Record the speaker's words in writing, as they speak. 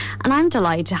And I'm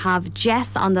delighted to have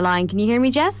Jess on the line. Can you hear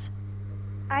me, Jess?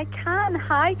 I can.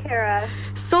 Hi, Ciara.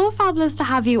 So fabulous to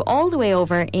have you all the way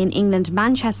over in England,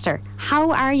 Manchester.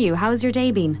 How are you? How's your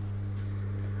day been?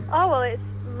 Oh, well, it's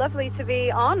lovely to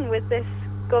be on with this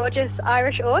gorgeous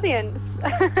Irish audience.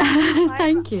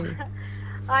 Thank you.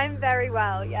 I'm very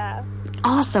well, yeah.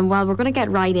 Awesome. Well, we're going to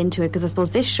get right into it because I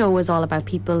suppose this show is all about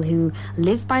people who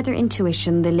live by their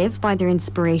intuition, they live by their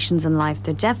inspirations in life.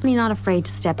 They're definitely not afraid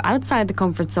to step outside the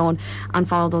comfort zone and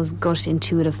follow those gut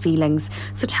intuitive feelings.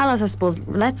 So tell us, I suppose,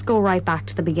 let's go right back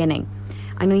to the beginning.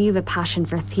 I know you have a passion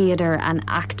for theatre and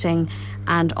acting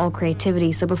and all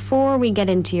creativity. So before we get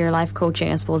into your life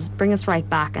coaching, I suppose, bring us right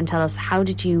back and tell us, how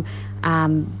did you,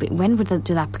 when did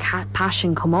that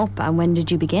passion come up and when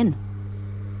did you begin?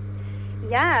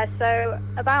 Yeah, so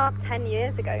about 10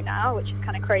 years ago now, which is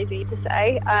kind of crazy to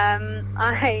say,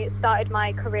 I started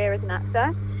my career as an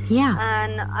actor. Yeah.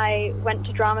 And I went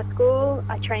to drama school.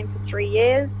 I trained for 3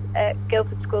 years at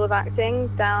Guildford School of Acting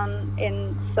down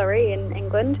in Surrey in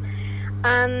England.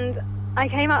 And I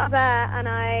came out of there and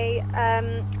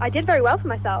I did very well for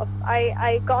myself.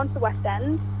 I got onto the West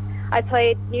End. I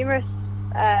played numerous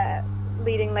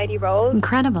leading lady roles.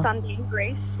 Incredible. Sandy and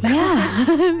Grace.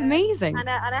 Yeah, amazing. And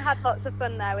I had lots of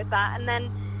fun there with that. And then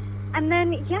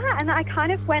I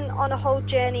kind of went on a whole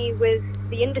journey with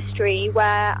the industry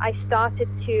where I started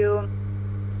to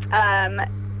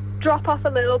drop off a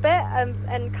little bit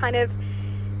and kind of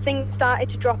things started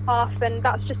to drop off, and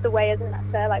that's just the way as an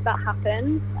actor, like that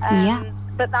happens.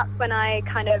 But that's when I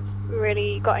kind of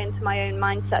really got into my own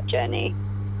mindset journey.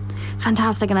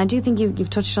 Fantastic. And I do think you've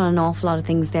touched on an awful lot of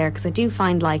things there, because I do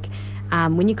find like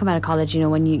when you come out of college, you know,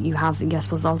 when you have, I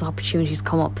suppose, all the opportunities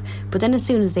come up, but then as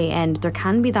soon as they end, there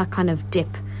can be that kind of dip.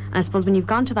 And I suppose when you've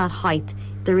gone to that height,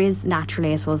 there is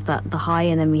naturally, I suppose, the high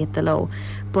and then we hit the low.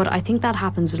 But I think that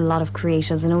happens with a lot of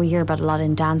creatives. I know we hear about a lot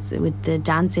in dance, with the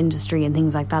dance industry and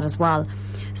things like that as well.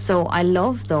 So I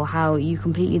love, though, how you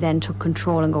completely then took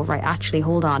control and go, right, actually,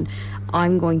 hold on,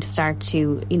 I'm going to start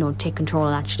to, you know, take control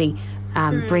and actually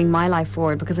bring my life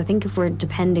forward. Because I think if we're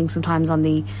depending sometimes on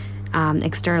the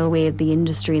external way of the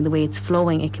industry and the way it's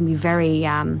flowing, it can be very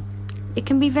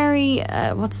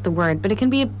what's the word, but it can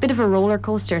be a bit of a roller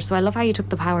coaster. So I love how you took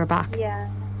the power back. Yeah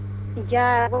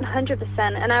 100%.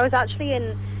 And I was actually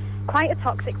in quite a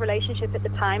toxic relationship at the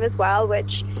time as well, which,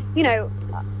 you know,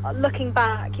 looking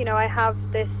back, you know, I have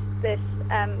this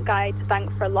guy to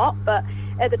thank for a lot, but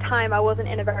at the time I wasn't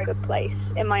in a very good place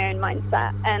in my own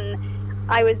mindset, and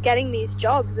I was getting these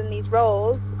jobs and these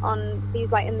roles on these,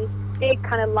 like, in these big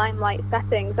kind of limelight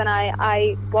settings, and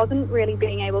I wasn't really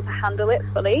being able to handle it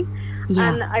fully.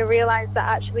 Yeah. And I realised that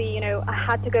actually, you know, I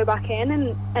had to go back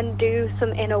in and do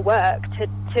some inner work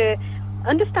to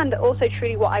understand also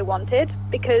truly what I wanted,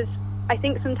 because I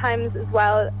think sometimes as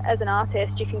well as an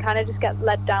artist, you can kind of just get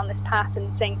led down this path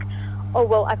and think, oh,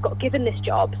 well, I've got given this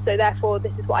job, so therefore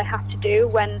this is what I have to do,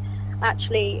 when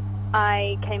actually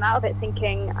I came out of it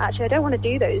thinking, actually, I don't want to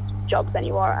do those jobs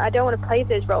anymore. I don't want to play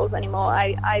those roles anymore.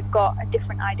 I've got a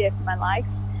different idea for my life.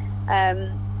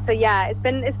 So yeah, it's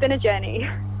been a journey.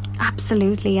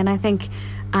 Absolutely. And I think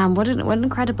what an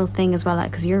incredible thing as well,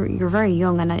 because you're very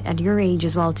young, and at your age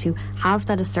as well, to have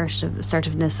that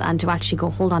assertiveness and to actually go,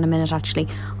 hold on a minute, actually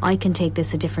I can take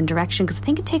this a different direction. Because I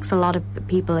think it takes a lot of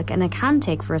people, and it can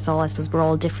take for us all, I suppose we're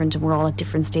all different and we're all at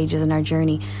different stages in our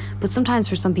journey, but sometimes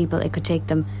for some people it could take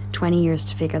them 20 years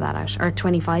to figure that out, or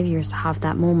 25 years to have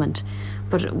that moment.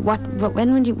 But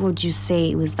when would you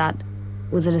say was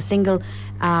it a single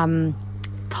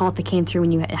thought that came through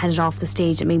when you headed off the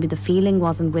stage, that maybe the feeling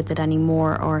wasn't with it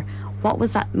anymore, or what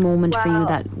was that moment for you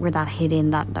where that hit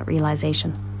in, that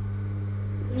realization?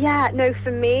 Yeah, no,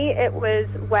 for me it was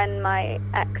when my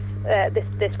ex,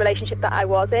 this relationship that I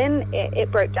was in,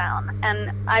 it broke down,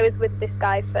 and I was with this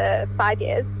guy for 5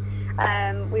 years.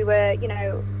 We were, you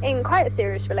know, in quite a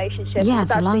serious relationship. Yeah,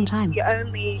 it's a long time.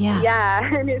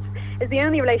 And it's the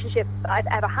only relationship I've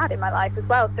ever had in my life as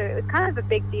well, so it was kind of a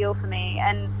big deal for me.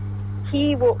 And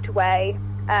he walked away,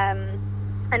 and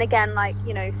again, like,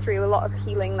 you know, through a lot of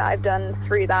healing that I've done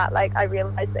through that, like, I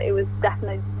realized that it was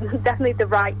definitely the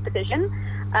right decision.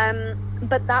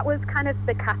 But that was kind of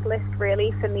the catalyst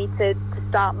really for me to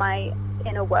start my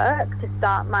inner work, to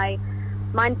start my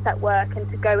mindset work,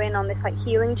 and to go in on this like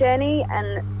healing journey.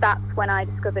 And that's when I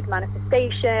discovered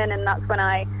manifestation, and that's when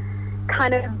I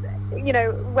kind of, you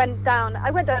know, went down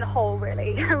a hole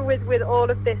really with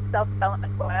all of this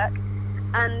self-development work.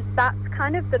 And that's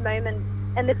kind of the moment,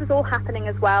 and this was all happening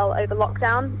as well over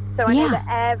lockdown, so I know that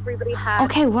everybody had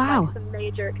like, some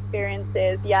major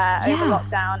experiences over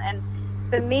lockdown. And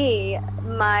for me,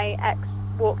 my ex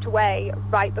walked away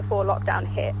right before lockdown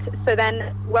hit. So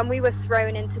then when we were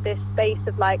thrown into this space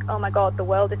of like, oh my God, the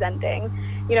world is ending,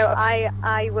 you know,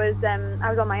 I was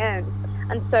on my own.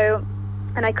 And so,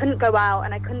 and I couldn't go out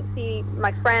and I couldn't see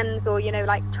my friends or, you know,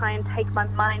 like try and take my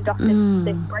mind off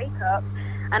this breakup.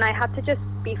 And I had to just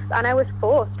and I was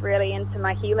forced really into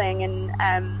my healing and,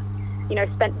 you know,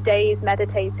 spent days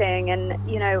meditating and,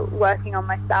 you know, working on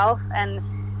myself. And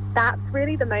that's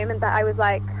really the moment that I was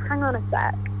like, hang on a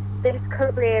sec, this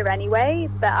career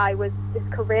that I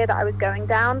was going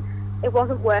down, it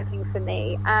wasn't working for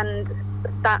me. And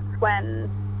that's when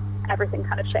everything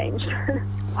kind of changed.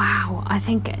 Wow. I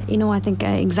think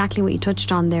exactly what you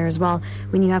touched on there as well.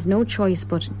 When you have no choice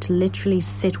but to literally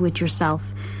sit with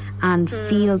yourself and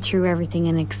feel through everything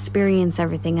and experience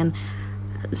everything and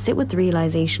sit with the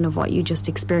realization of what you just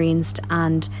experienced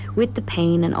and with the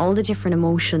pain and all the different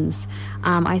emotions.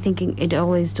 I think it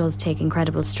always does take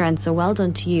incredible strength. So well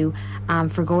done to you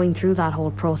for going through that whole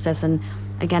process. And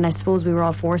again, I suppose we were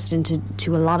all forced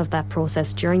into a lot of that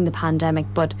process during the pandemic,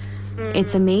 but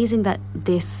it's amazing that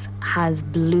this has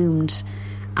bloomed.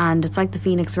 And it's like the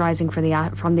phoenix rising from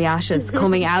the ashes,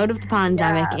 coming out of the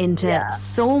pandemic into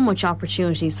so much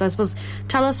opportunity. So I suppose,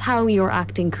 tell us how your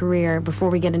acting career, before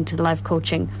we get into the life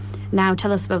coaching, now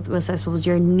tell us about, I suppose,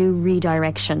 your new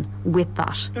redirection with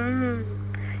that.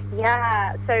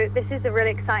 Yeah, so this is a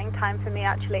really exciting time for me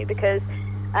actually, because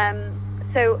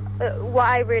what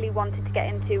I really wanted to get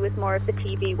into was more of the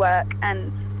TV work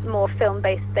and more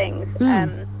film-based things.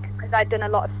 I'd done a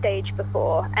lot of stage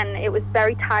before and it was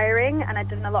very tiring, and I'd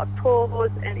done a lot of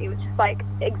tours and it was just like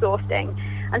exhausting.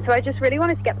 And so I just really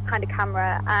wanted to get behind a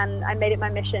camera, and I made it my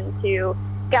mission to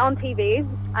get on TV,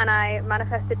 and I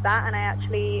manifested that. And I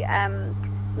actually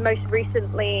most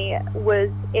recently was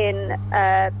in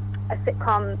a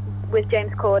sitcom with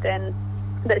James Corden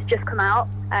that's just come out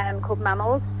called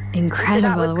Mammals.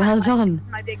 Incredible. So well done.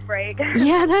 My big break.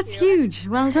 Yeah, that's huge.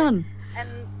 Well done. And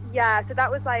yeah, so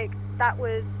that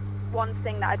was one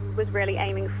thing that I was really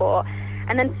aiming for.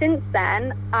 And then since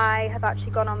then, I have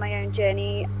actually gone on my own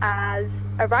journey as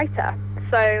a writer.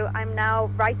 So I'm now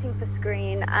writing for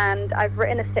screen, and I've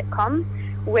written a sitcom,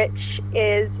 which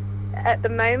is, at the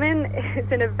moment,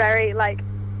 it's in a very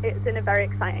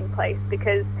exciting place,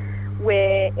 because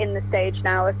we're in the stage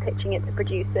now of pitching it to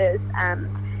producers.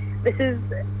 This is,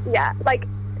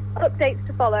 updates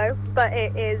to follow, but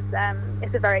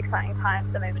it's a very exciting time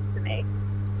at the moment for me.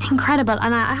 Incredible.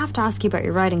 And I have to ask you about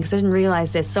your writing, because I didn't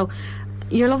realise this. So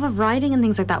your love of writing and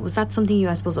things like that, was that something you,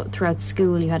 I suppose, throughout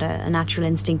school you had a natural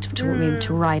instinct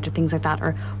to write or things like that?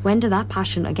 Or when did that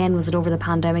passion, again, was it over the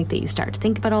pandemic that you started to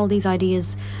think about all these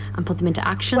ideas and put them into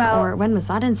action? Or when was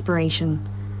that inspiration?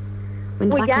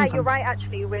 You're right,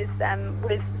 actually, with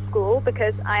school,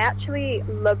 because I actually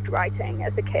loved writing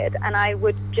as a kid, and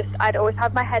I'd always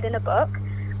have my head in a book.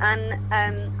 And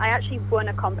I actually won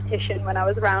a competition when I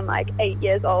was around 8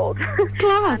 years old.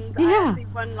 Class, and I actually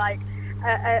won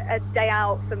a day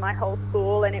out for my whole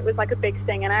school, and it was a big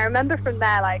thing. And I remember from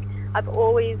there, I've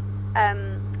always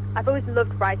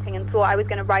loved writing and thought I was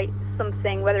going to write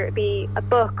something, whether it be a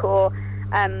book or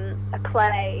a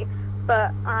play.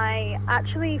 But I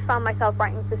actually found myself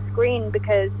writing for screen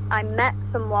because I met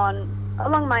someone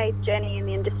along my journey in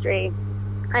the industry,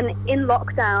 and in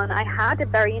lockdown I had a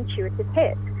very intuitive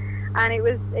hit. And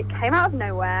it came out of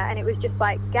nowhere, and it was just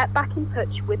get back in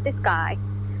touch with this guy.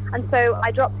 And so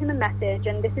I dropped him a message,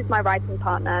 and this is my writing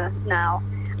partner now.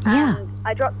 Yeah. And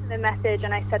I dropped him a message,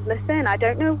 and I said, listen, I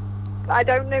don't know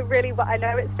really what, I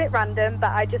know it's a bit random,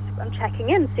 but I'm checking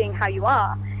in, seeing how you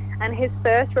are. And his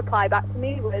first reply back to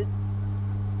me was,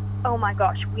 oh my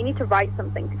gosh, we need to write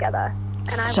something together.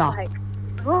 And Stop. I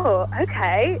was oh,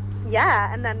 okay,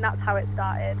 yeah. And then that's how it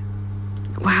started.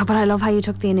 Wow, but I love how you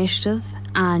took the initiative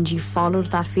and you followed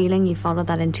that feeling, you followed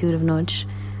that intuitive nudge.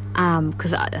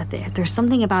 Because there's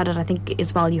something about it, I think,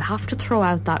 as well. You have to throw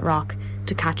out that rock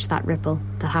to catch that ripple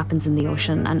that happens in the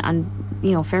ocean.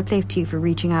 And fair play to you for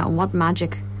reaching out, and what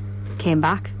magic came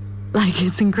back.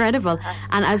 It's incredible.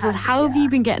 And I suppose, how have you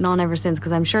been getting on ever since?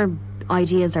 Because I'm sure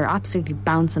ideas are absolutely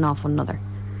bouncing off one another.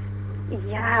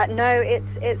 Yeah, no,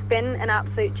 it's been an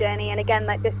absolute journey. And again,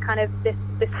 this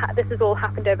has all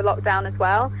happened over lockdown as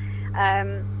well.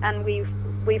 And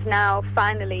we've now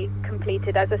finally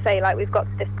completed, as I say, we've got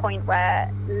to this point where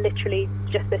literally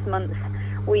just this month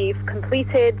we've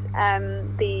completed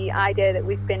the idea that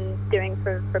we've been doing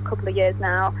for a couple of years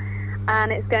now,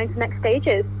 and it's going to next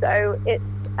stages. So it's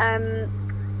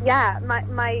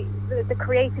the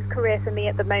creative career for me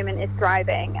at the moment is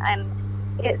thriving, and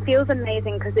it feels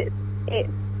amazing because it's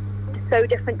so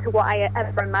different to what I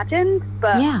ever imagined,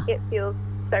 but it feels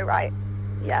so right.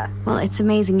 yeah. Well, it's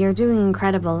amazing. You're doing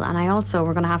incredible. And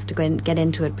we're going to have to go and get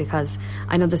into it, because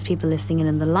I know there's people listening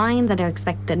in the line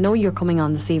that know you're coming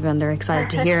on this evening, and they're excited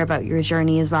to hear about your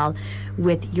journey as well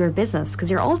with your business,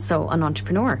 because you're also an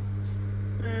entrepreneur.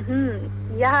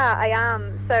 Yeah, I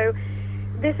am. So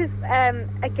this is,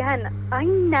 again, I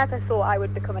never thought I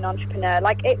would become an entrepreneur.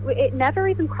 Like, it never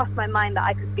even crossed my mind that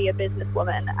I could be a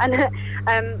businesswoman.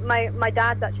 And my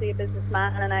dad's actually a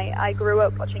businessman, and I grew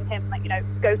up watching him, like,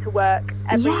 go to work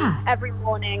every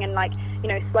morning and, like,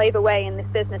 slave away in this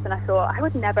business. And I thought, I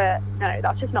would never, no,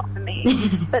 that's just not for me.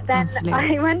 But then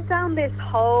I went down this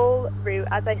whole route,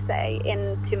 as I say,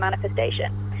 into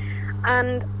manifestation.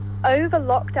 And over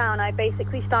lockdown, I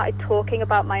basically started talking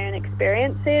about my own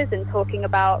experiences and talking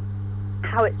about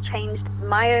how it's changed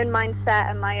my own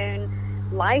mindset and my own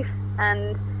life.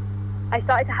 And I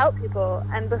started to help people.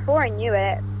 And before I knew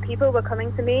it, people were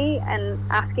coming to me and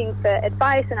asking for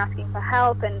advice and asking for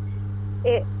help. And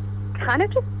it kind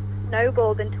of just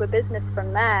snowballed into a business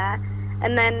from there.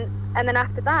 And then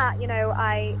after that,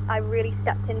 I really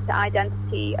stepped into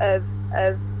identity of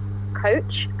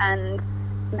coach and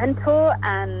mentor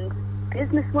and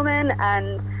businesswoman,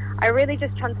 and I really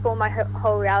just transformed my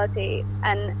whole reality.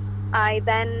 And I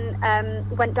then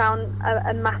went down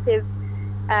a massive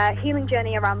healing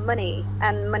journey around money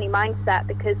and money mindset,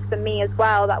 because for me as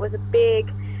well, that was a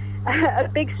big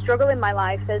struggle in my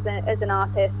life as an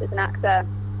artist, as an actor,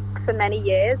 for many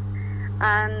years.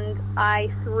 And I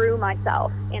threw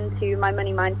myself into my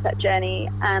money mindset journey,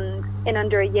 and in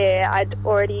under a year I'd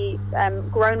already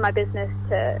grown my business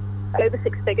to over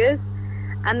 6 figures.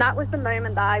 And that was the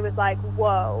moment that I was like,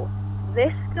 whoa,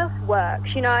 this stuff works.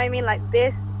 You know what I mean? Like,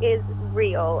 this is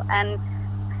real. And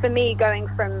for me, going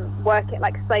from working,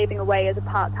 like, slaving away as a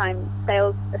part-time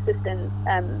sales assistant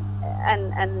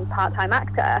and part-time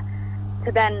actor,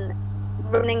 to then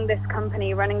running this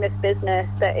company, running this business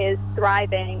that is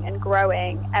thriving and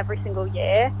growing every single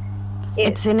year.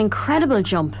 It's an incredible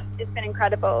jump. It's been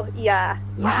incredible. Yeah.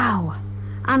 Wow.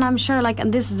 And I'm sure, like,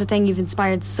 and this is the thing, you've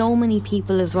inspired so many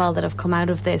people as well that have come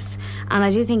out of this. And I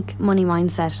do think money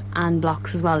mindset and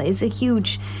blocks as well is a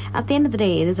huge, at the end of the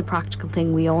day, it is a practical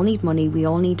thing. We all need money. We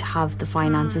all need to have the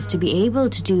finances to be able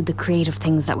to do the creative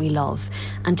things that we love,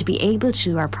 and to be able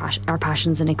to our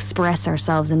passions and express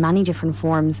ourselves in many different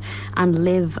forms, and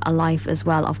live a life as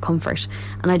well of comfort.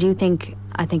 And I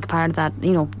think part of that,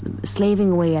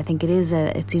 slaving away, I think it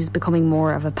is becoming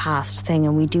more of a past thing,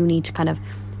 and we do need to kind of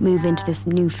move into this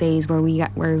new phase where we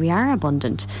are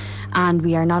abundant, and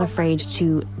we are not afraid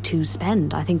to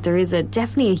spend. I think there is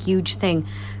definitely a huge thing.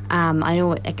 I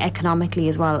know economically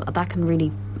as well, that can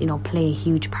really play a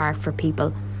huge part for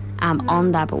people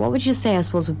on that. But what would you say, I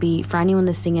suppose, would be for anyone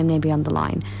listening and maybe on the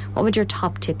line, what would your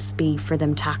top tips be for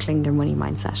them tackling their money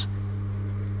mindset?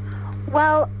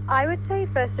 Well, I would say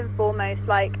first and foremost,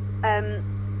 like,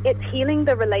 it's healing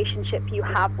the relationship you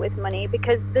have with money,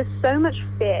 because there's so much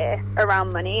fear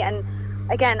around money. And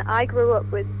again, I grew up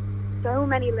with so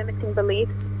many limiting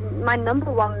beliefs. My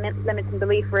number one limiting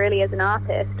belief really as an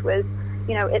artist was,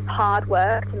 it's hard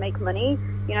work to make money,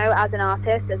 as an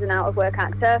artist, as an out-of-work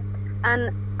actor.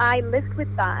 And I lived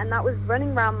with that, and that was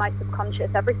running around my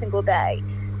subconscious every single day.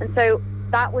 And so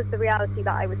that was the reality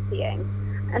that I was seeing.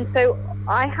 And so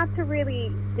I had to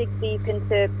really dig deep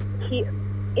into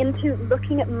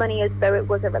looking at money as though it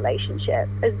was a relationship,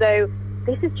 as though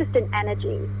this is just an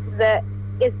energy that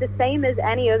is the same as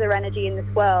any other energy in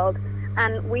this world,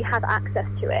 and we have access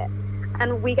to it,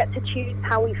 and we get to choose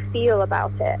how we feel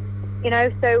about it.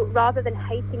 So rather than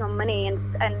hating on money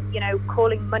and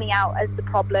calling money out as the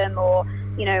problem, or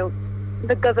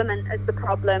the government as the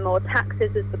problem, or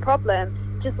taxes as the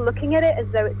problem, just looking at it as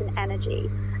though it's an energy,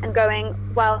 and going,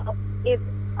 well, if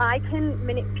I can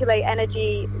manipulate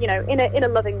energy, in a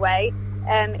loving way,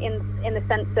 in the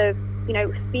sense of,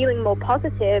 feeling more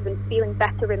positive and feeling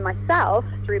better in myself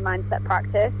through mindset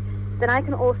practice, then I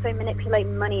can also manipulate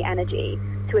money energy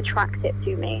to attract it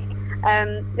to me.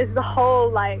 This is the whole,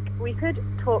 like, we could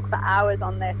talk for hours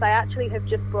on this. I actually have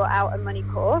just brought out a money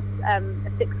course, a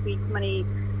 6-week money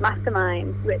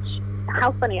mastermind, which,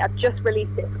 how funny, I've just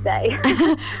released it today.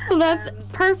 Well, that's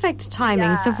perfect timing.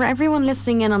 Yeah. So for everyone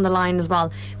listening in on the line as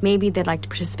well, maybe they'd like to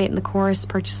participate in the course,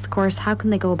 purchase the course, how can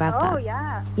they go about that? Oh,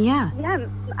 yeah,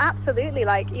 absolutely.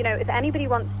 Like, if anybody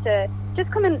wants to just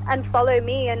come and follow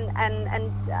me and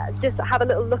just have a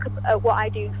little look at what I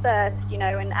do first,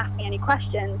 and ask me any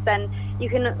questions, then you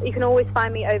can always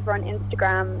find me over on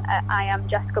Instagram at I am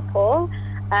Jessica Paul.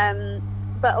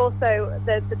 But also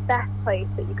the best place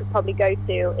that you could probably go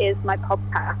to is my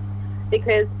podcast,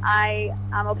 because I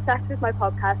am obsessed with my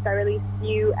podcast. I release a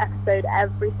new episode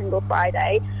every single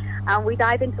Friday, And we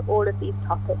dive into all of these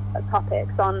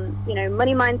topics on,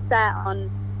 money mindset, on,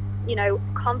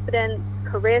 confidence,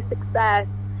 career success,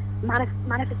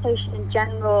 manifestation in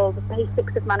general, the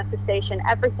basics of manifestation,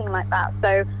 everything like that.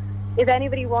 So if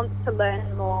anybody wants to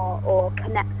learn more or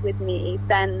connect with me,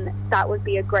 then that would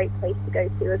be a great place to go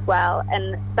to as well.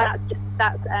 And that's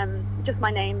just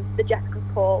my name, the Jessica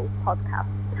Paul Podcast.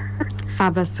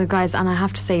 Fabulous. So guys, and I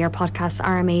have to say your podcasts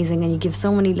are amazing, and you give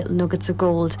so many little nuggets of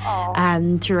gold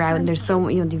throughout, and there's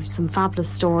you've some fabulous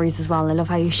stories as well. I love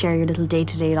how you share your little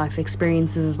day-to-day life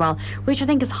experiences as well, which I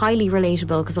think is highly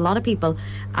relatable, because a lot of people,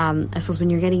 I suppose, when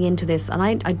you're getting into this, and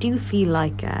I do feel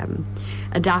like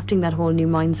adapting that whole new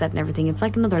mindset and everything, it's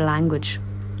like another language.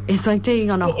 It's like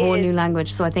taking on a whole new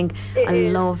language. So I think I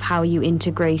love how you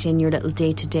integrate in your little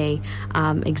day-to-day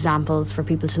examples for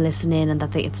people to listen in, and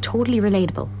that it's totally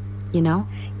relatable,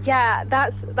 Yeah,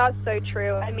 that's so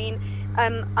true. I mean,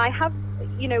 I have,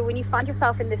 when you find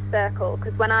yourself in this circle,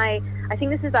 because I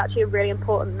think this is actually a really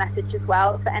important message as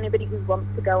well for anybody who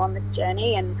wants to go on this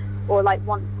journey or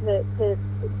wants to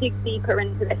dig deeper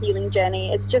into the healing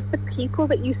journey. It's just the people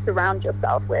that you surround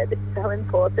yourself with. It's so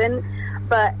important.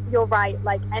 But you're right,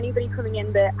 anybody coming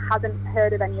in that hasn't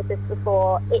heard of any of this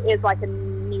before, it is like a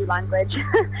new language.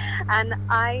 And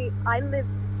I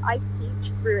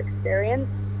teach through experience.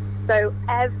 So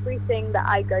everything that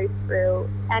I go through,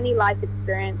 any life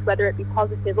experience, whether it be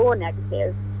positive or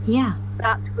negative,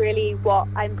 that's really what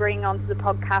I'm bringing onto the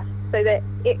podcast, so that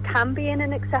it can be in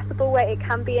an accessible way, it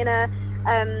can be in a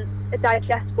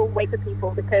digestible way for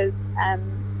people, because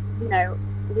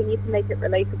we need to make it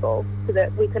relatable so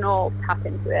that we can all tap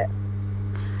into it.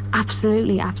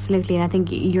 Absolutely, and I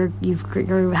think you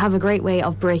have a great way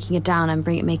of breaking it down and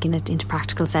making it into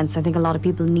practical sense. I think a lot of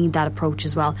people need that approach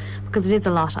as well, because it is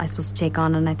a lot, I suppose, to take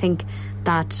on. And I think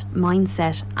that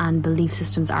mindset and belief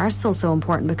systems are so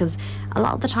important, because a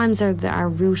lot of the times they're our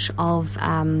root of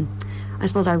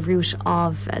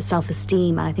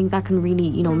self-esteem, and I think that can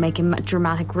really make a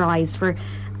dramatic rise for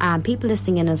people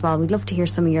listening in as well. We'd love to hear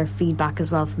some of your feedback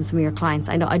as well from some of your clients.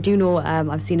 I do know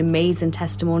I've seen amazing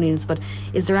testimonials, but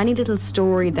is there any little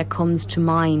story that comes to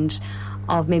mind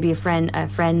of maybe a friend,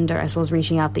 or I suppose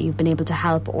reaching out, that you've been able to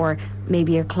help, or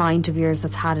maybe a client of yours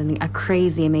that's had a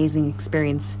crazy amazing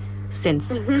experience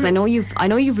since? Because I know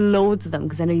you've loads of them,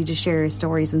 because I know you just share your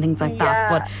stories and things like that.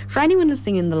 But for anyone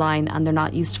listening in the line and they're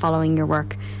not used to following your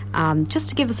work, just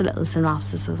to give us a little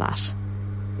synopsis of that.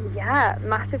 Yeah,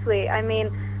 massively. I mean,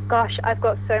 gosh, I've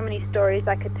got so many stories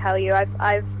I could tell you.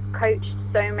 I've coached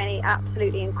so many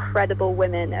absolutely incredible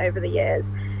women over the years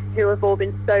who have all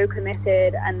been so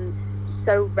committed and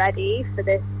so ready for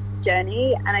this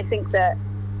journey. And I think that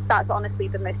that's honestly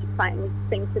the most exciting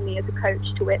thing for me as a coach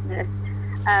to witness.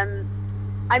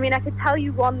 I mean, I could tell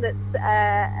you one that's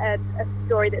a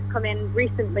story that's come in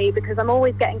recently, because I'm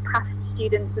always getting past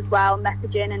students as well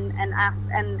message in and ask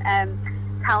and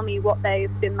tell me what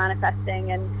they've been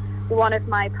manifesting. And one of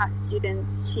my past students,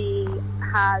 she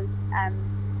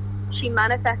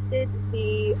manifested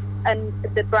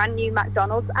the brand new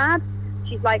McDonald's ad.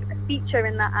 She's like a feature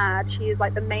in that ad. She is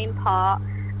like the main part.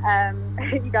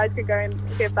 You guys can go and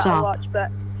give that a watch. But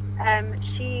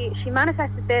she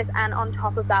manifested this, and on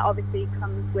top of that, obviously,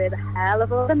 comes with a hell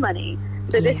of a lot of money.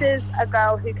 So this is a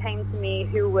girl who came to me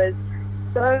who was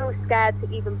so scared to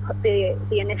even put the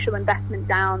initial investment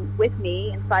down with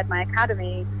me inside my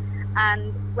academy.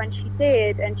 And when she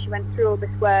did, and she went through all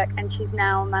this work, and she's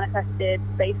now manifested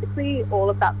basically all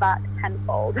of that back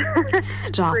tenfold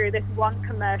through this one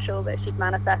commercial that she's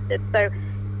manifested. So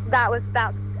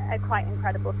that's a quite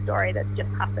incredible story that's just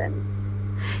happened.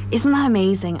 Isn't that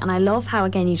amazing? And I love how,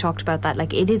 again, you talked about that,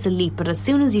 like, it is a leap, but as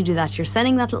soon as you do that, you're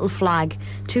sending that little flag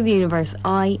to the universe.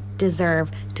 I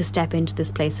deserve to step into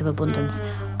this place of abundance.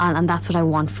 And that's what I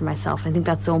want for myself. I think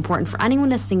that's so important for anyone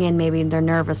listening in. Maybe they're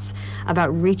nervous about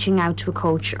reaching out to a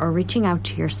coach or reaching out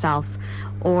to yourself,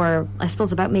 or I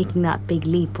suppose about making that big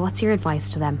leap. What's your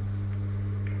advice to them?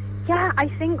 Yeah, I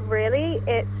think really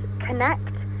it's connect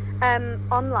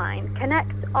online,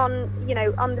 connect on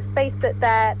the space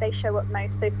that they show up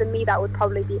most. So for me, that would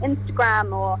probably be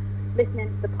Instagram or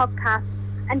listening to the podcast,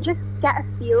 and just get a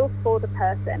feel for the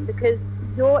person, because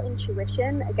your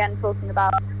intuition, again, talking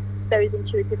about those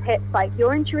intuitive hits, like,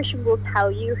 your intuition will tell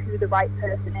you who the right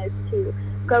person is to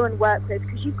go and work with,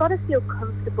 because you've got to feel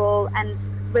comfortable and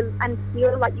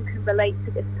feel like you can relate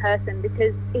to this person,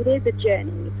 because it is a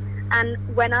journey. And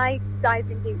when I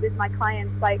dive in deep with my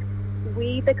clients, like,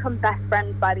 we become best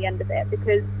friends by the end of it,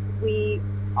 because we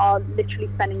are literally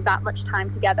spending that much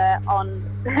time together on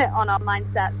our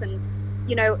mindsets. And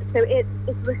so it's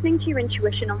listening to your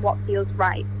intuition on what feels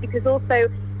right, because also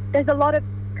there's a lot of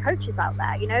coaches out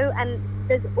there, you know, and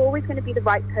there's always going to be the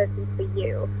right person for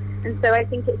you. And so I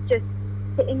think it's just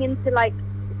sitting into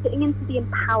the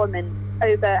empowerment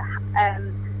over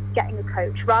getting a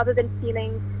coach rather than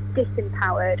feeling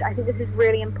disempowered. I think this is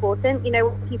really important. You know,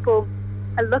 when people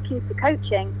are looking for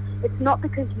coaching, it's not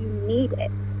because you need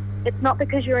it. It's not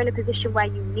because you're in a position where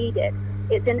you need it.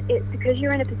 It's because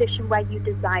you're in a position where you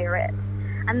desire it.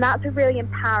 And that's a really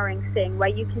empowering thing, where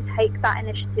you can take that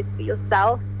initiative for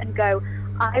yourself and go,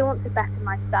 I want to better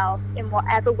myself in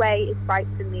whatever way is right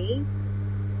for me.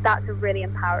 That's a really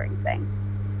empowering thing.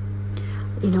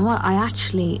 You know what,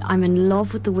 I'm in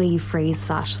love with the way you phrase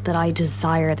that I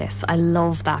desire this. I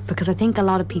love that, because I think a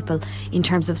lot of people, in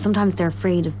terms of, sometimes they're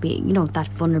afraid of being, you know, that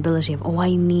vulnerability of, oh,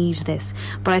 I need this.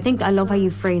 But I think I love how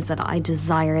you phrase that, I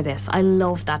desire this. I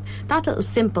love that. That little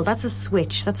simple, that's a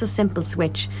simple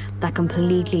switch that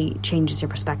completely changes your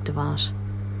perspective on it.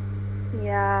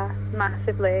 Yeah,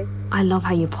 massively. I love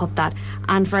how you put that.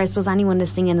 And for, I suppose, anyone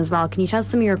listening in as well, can you tell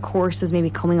some of your courses maybe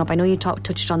coming up? I know you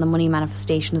touched on the money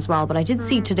manifestation as well, but I did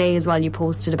see today as well you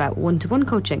posted about one-to-one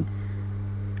coaching.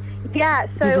 Yeah,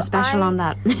 so you have a special on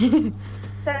that.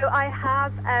 So I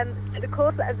have the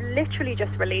course that I've literally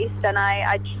just released, and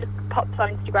I just popped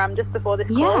on Instagram just before this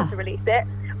call to release it,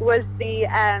 was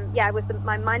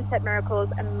my Mindset Miracles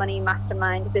and Money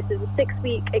Mastermind. This is a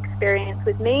 6-week experience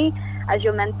with me as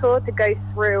your mentor to go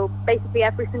through basically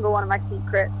every single one of my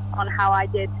secrets on how I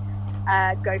did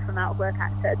go from out of work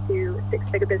actor to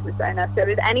 6-figure business owner. So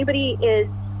if anybody is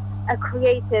a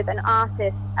creative, an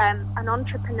artist, an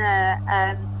entrepreneur,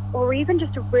 or even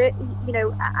just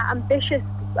ambitious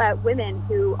women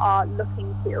who are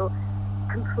looking to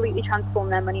completely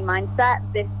transform their money mindset,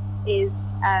 this is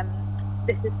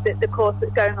the course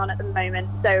that's going on at the moment.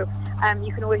 So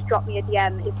you can always drop me a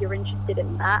DM if you're interested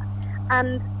in that.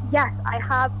 And yes, I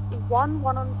have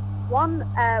one-on-one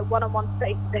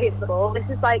space available. This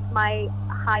is like my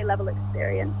high-level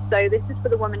experience. So this is for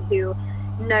the woman who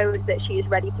knows that she is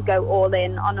ready to go all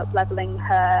in on up-leveling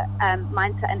her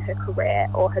mindset and her career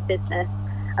or her business.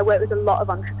 I work with a lot of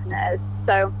entrepreneurs.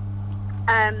 So,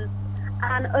 and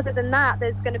other than that,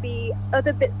 there's going to be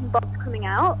other bits and bobs coming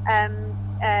out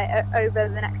over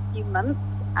the next few months,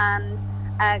 and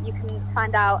you can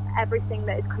find out everything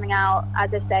that is coming out, as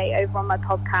I say, over on my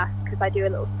podcast, because I do a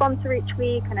little sponsor each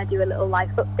week and I do a little life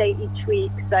update each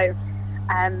week. So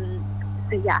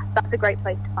yeah, that's a great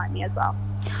place to find me as well.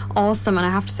 Awesome. And I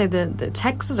have to say the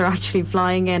texts are actually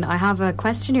flying in. I have a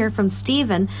question here from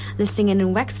Stephen, listening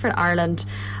in Wexford, Ireland.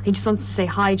 He just wants to say,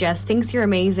 hi Jess, thinks you're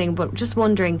amazing, but just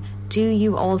wondering, do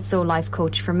you also life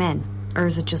coach for men, or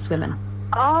is it just women?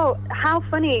 Oh, how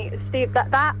funny, Steve.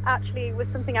 That actually was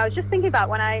something I was just thinking about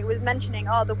when I was mentioning,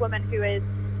 the woman who is,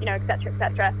 et cetera, et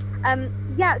cetera.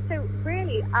 Yeah, so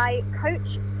really, I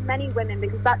coach many women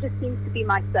because that just seems to be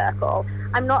my circle.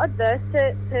 I'm not adverse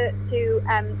to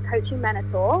coaching men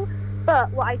at all, but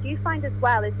what I do find as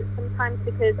well is that sometimes,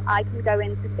 because I can go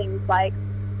into things like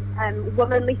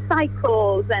womanly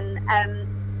cycles and,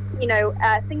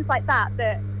 things like that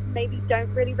maybe don't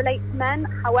really relate to men.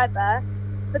 However,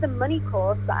 for the money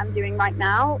course that I'm doing right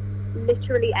now,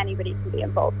 literally anybody can be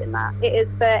involved in that. It is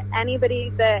for anybody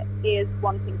that is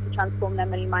wanting to transform their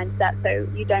money mindset, so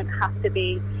you don't have to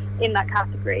be in that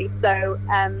category. So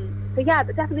yeah,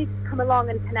 but definitely come along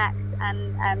and connect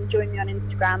and join me on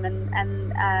Instagram,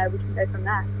 and we can go from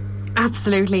there.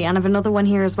 Absolutely. And I have another one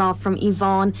here as well from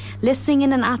Yvonne, listening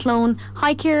in Athlone.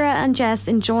 Hi Ciara and Jess,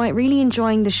 really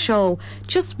enjoying the show.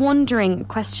 Just wondering,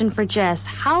 question for Jess,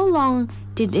 how long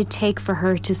did it take for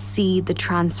her to see the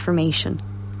transformation?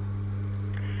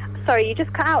 Sorry, you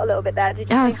just cut out a little bit there.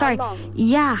 Did you say sorry. How long?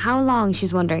 Yeah, how long,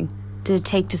 she's wondering, did it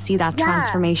take to see that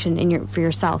transformation for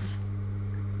yourself?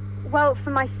 Well, for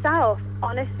myself,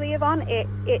 honestly, Yvonne, it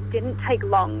didn't take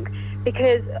long,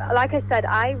 because, like I said,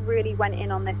 I really went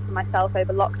in on this for myself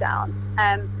over lockdown.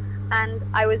 And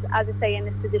I was, as I say, in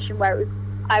this position where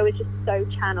I was just so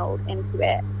channeled into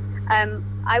it.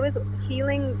 I was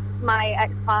healing my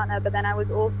ex-partner, but then I was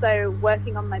also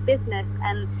working on my business,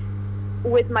 and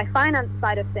with my finance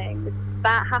side of things,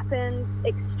 that happened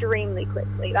extremely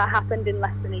quickly. That happened in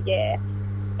less than a year.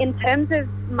 In terms of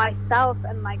myself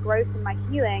and my growth and my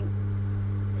healing,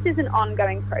 this is an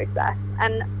ongoing process,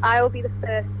 and I will be the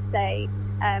first to say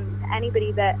to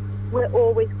anybody that we're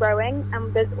always growing,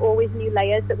 and there's always new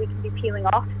layers that we can be peeling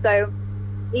off. So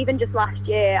even just last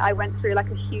year, I went through like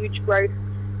a huge growth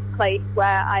place where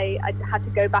I had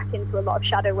to go back into a lot of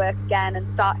shadow work again and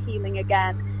start healing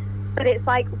again. But it's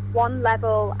like one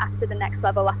level after the next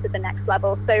level after the next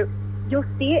level. So you'll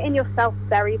see it in yourself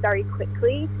very, very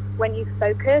quickly when you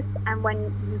focus and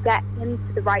when you get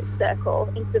into the right circle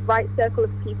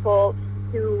of people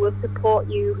who will support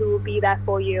you, who will be there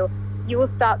for you, you will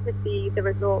start to see the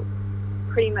results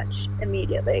pretty much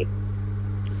immediately.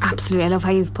 Absolutely. I love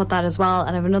how you've put that as well.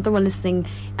 And I have another one listening,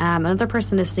 another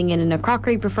person listening in a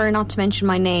crockery, prefer not to mention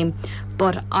my name,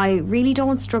 but I really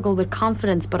don't struggle with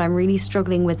confidence, but I'm really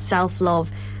struggling with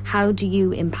self-love. How do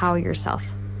you empower yourself?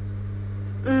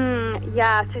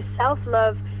 Yeah, so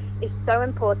self-love is so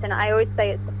important. I always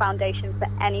say it's the foundation for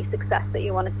any success that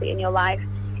you want to see in your life.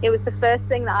 It was the first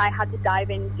thing that I had to dive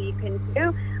in deep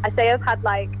into. I say I've had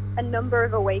like a number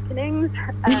of awakenings,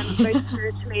 both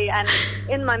spiritually and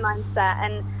in my mindset.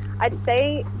 And I'd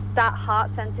say that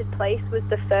heart-centered place was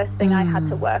the first thing I had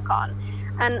to work on.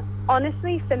 And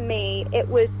honestly, for me, it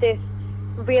was this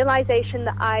realization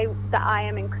that I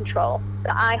am in control,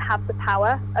 that I have the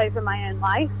power over my own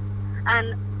life.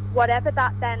 And whatever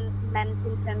that then meant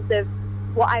in terms of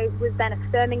what I was then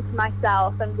affirming to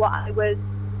myself and what I was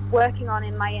working on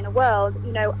in my inner world,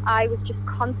 you know, I was just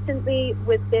constantly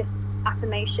with this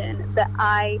affirmation that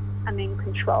I am in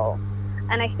control.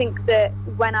 And I think that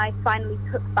when I finally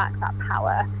took back that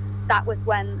power, that was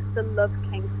when the love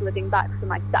came flooding back for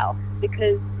myself,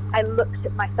 because I looked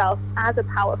at myself as a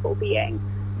powerful being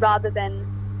rather than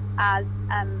as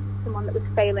someone that was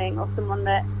failing or someone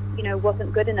that, you know,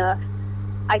 wasn't good enough.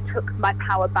 I took my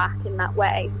power back in that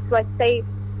way. So I'd say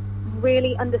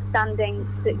really understanding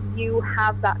that you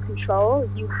have that control,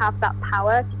 you have that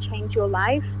power to change your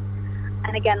life.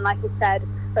 And again, like I said,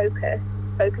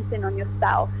 focus in on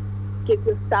yourself. Give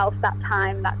yourself that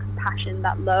time, that compassion,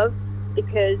 that love,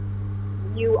 because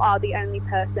you are the only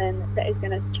person that is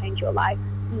going to change your life.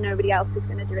 Nobody else is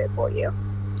going to do it for you.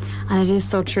 And it is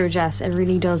so true, Jess. It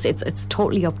really does. It's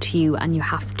totally up to you, and you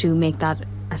have to make that,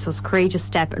 I suppose, courageous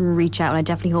step and reach out. And I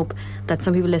definitely hope that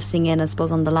some people listening in, I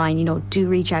suppose, on the line, you know, do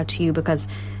reach out to you, because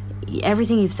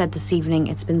everything you've said this evening,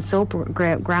 it's been so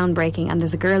groundbreaking. And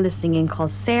there's a girl listening in called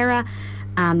Sarah,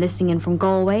 listening in from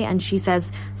Galway, and she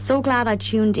says, so glad I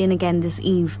tuned in again this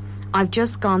eve. I've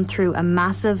just gone through a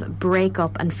massive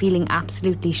breakup and feeling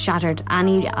absolutely shattered.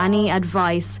 Any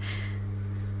advice?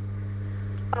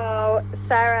 Oh,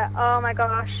 Sarah, oh my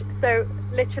gosh. So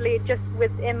literally just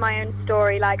within my own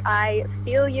story, like, I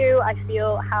feel you, I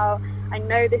feel how, I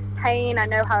know this pain, I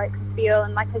know how it can feel.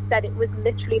 And like I said, it was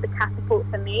literally the catapult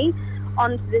for me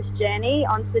onto this journey,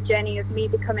 onto the journey of me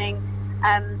becoming,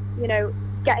 you know,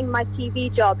 getting my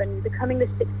TV job and becoming this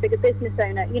six-figure business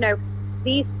owner. You know,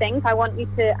 these things I want you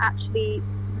to actually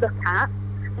look at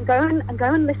and go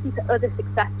and listen to other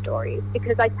success stories,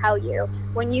 because I tell you,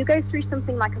 when you go through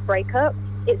something like a breakup,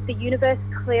 it's the universe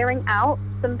clearing out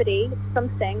somebody,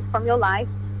 something from your life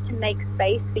to make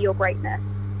space for your greatness.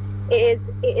 It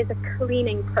is a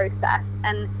cleaning process,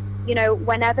 and you know,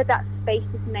 whenever that space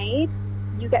is made,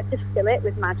 you get to fill it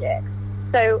with magic.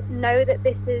 So know that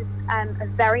this is a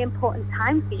very important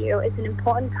time for you. It's an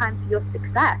important time for your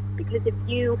success, because if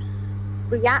you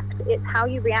react, it's how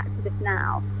you react to this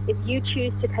now. If you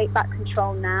choose to take back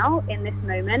control now, in this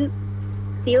moment,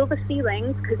 feel the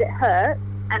feelings, because it hurts,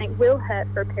 and it will hurt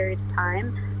for a period of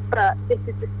time, but this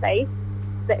is the space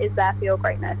that is there for your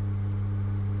greatness.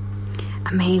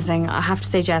 Amazing. I have to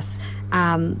say, Jess,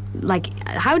 like,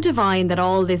 how divine that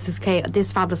all this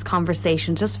fabulous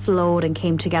conversation just flowed and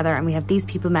came together, and we have these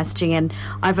people messaging in.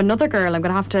 I have another girl, I'm going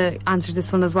to have to answer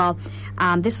this one as well.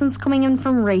 This one's coming in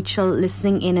from Rachel,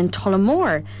 listening in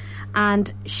Tullamore,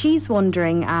 and she's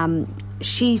wondering,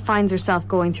 she finds herself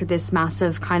going through this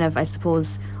massive kind of, I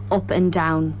suppose, up and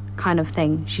down kind of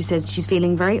thing. She says she's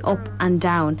feeling very up and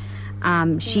down.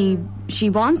 She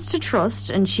wants to trust,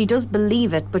 and she does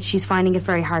believe it, but she's finding it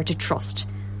very hard to trust.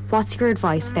 What's your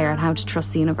advice there on how to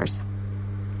trust the universe?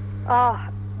 Oh,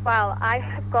 well, I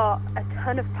have got a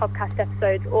ton of podcast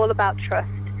episodes all about trust,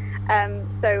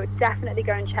 so definitely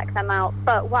go and check them out.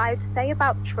 But what I'd say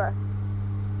about trust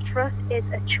is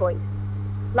a choice.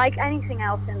 Like anything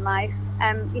else in life,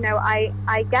 you know,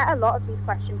 I get a lot of these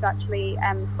questions actually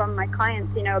from my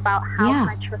clients, you know, about how can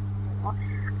I trust more.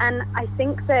 And I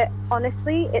think that,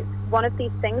 honestly, it's one of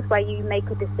these things where you make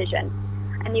a decision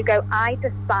and you go, I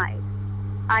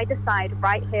decide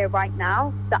right here, right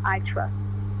now, that I trust.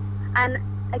 And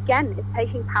again, it's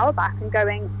taking power back and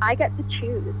going, I get to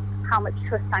choose how much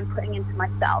trust I'm putting into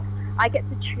myself. I get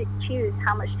to choose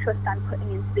how much trust I'm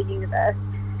putting into the universe.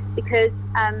 Because,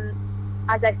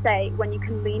 as I say, when you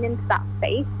can lean into that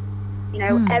faith, you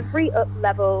know, every up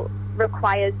level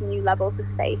requires new levels of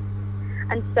faith.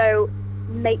 And so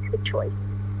make the choice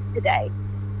today.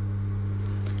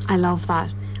 I love that.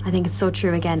 I think it's so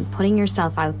true. Again, putting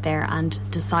yourself out there and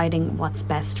deciding what's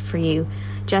best for you.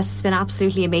 Jess, it's been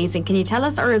absolutely amazing. Can you tell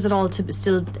us, or is it all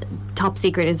still top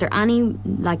secret, is there any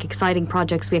like exciting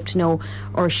projects we have to know,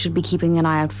 or should be keeping an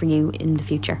eye out for you in the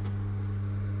future?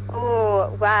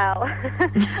 Oh, wow.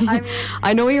 I mean,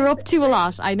 I know you're up to a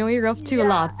lot. a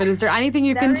lot. But is there anything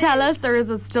you can tell us, or is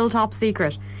it still top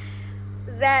secret?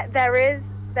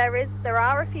 There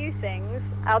are a few things.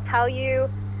 I'll tell you.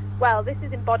 Well, this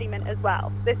is embodiment as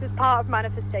well. This is part of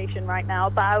manifestation right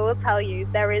now. But I will tell you,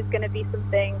 there is going to be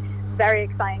something very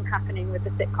exciting happening with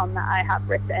the sitcom that I have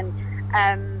written.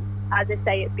 As I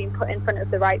say, it's been put in front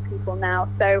of the right people now.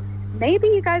 So maybe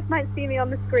you guys might see me on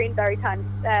the screen in a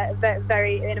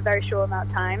very short amount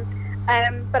of time.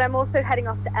 But I'm also heading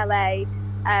off to LA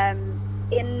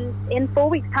in 4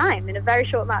 weeks' time, in a very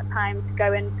short amount of time, to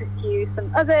go and pursue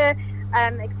some other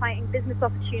exciting business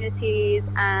opportunities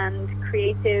and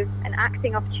creative and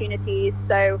acting opportunities.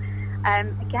 So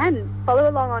again, follow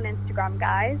along on Instagram,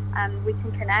 guys, and we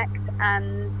can connect,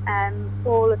 and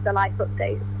all of the life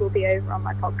updates will be over on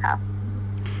my podcast.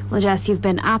 Well, Jess, you've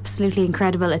been absolutely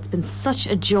incredible. It's been such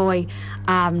a joy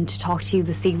to talk to you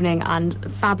this evening, and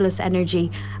fabulous energy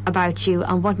about you,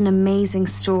 and what an amazing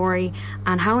story,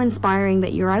 and how inspiring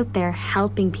that you're out there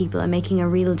helping people and making a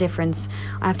real difference.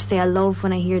 I have to say, I love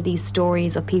when I hear these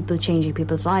stories of people changing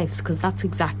people's lives, because that's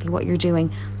exactly what you're doing.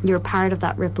 You're part of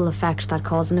that ripple effect, that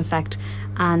cause and effect,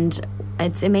 and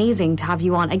it's amazing to have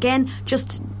you on. Again,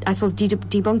 just, I suppose,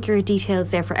 debunk your details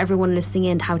there for everyone listening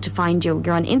in, how to find you.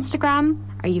 You're on Instagram.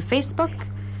 Are you Facebook?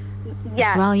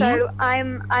 Yeah, well, so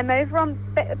I'm over on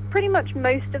pretty much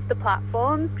most of the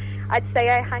platforms. I'd say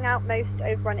I hang out most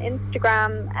over on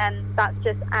Instagram, and that's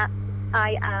just at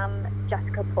I am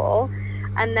Jessica Paul.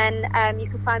 And then you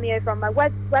can find me over on my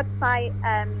website,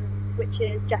 which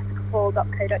is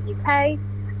jessicapaul.co.uk. You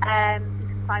can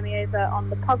find me over on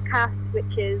the podcast,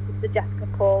 which is the Jessica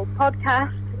Paul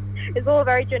Podcast. It's all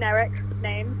very generic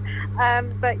names,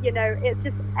 but you know, it's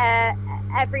just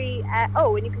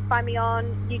and you can find me on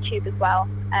YouTube as well,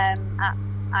 at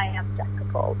I am Jessica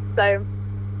Paul. So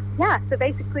yeah, so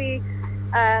basically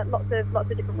lots of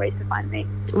different ways to find me.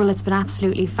 Well, it's been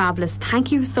absolutely fabulous.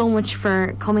 Thank you so much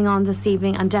for coming on this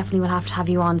evening, and definitely we'll have to have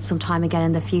you on sometime again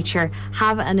in the future.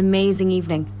 Have an amazing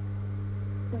evening.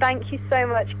 Thank you so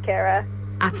much, Ciara.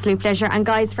 Absolute pleasure. And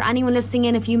guys, for anyone listening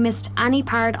in, if you missed any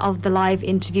part of the live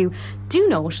interview, do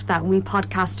note that we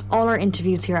podcast all our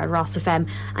interviews here at Ross FM,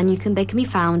 and they can be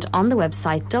found on the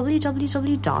website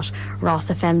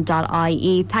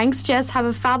www.rossfm.ie. Thanks, Jess. Have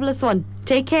a fabulous one.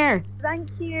 Take care. Thank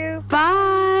you.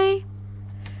 Bye.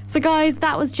 So guys,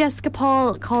 that was Jessica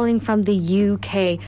Paul calling from the UK.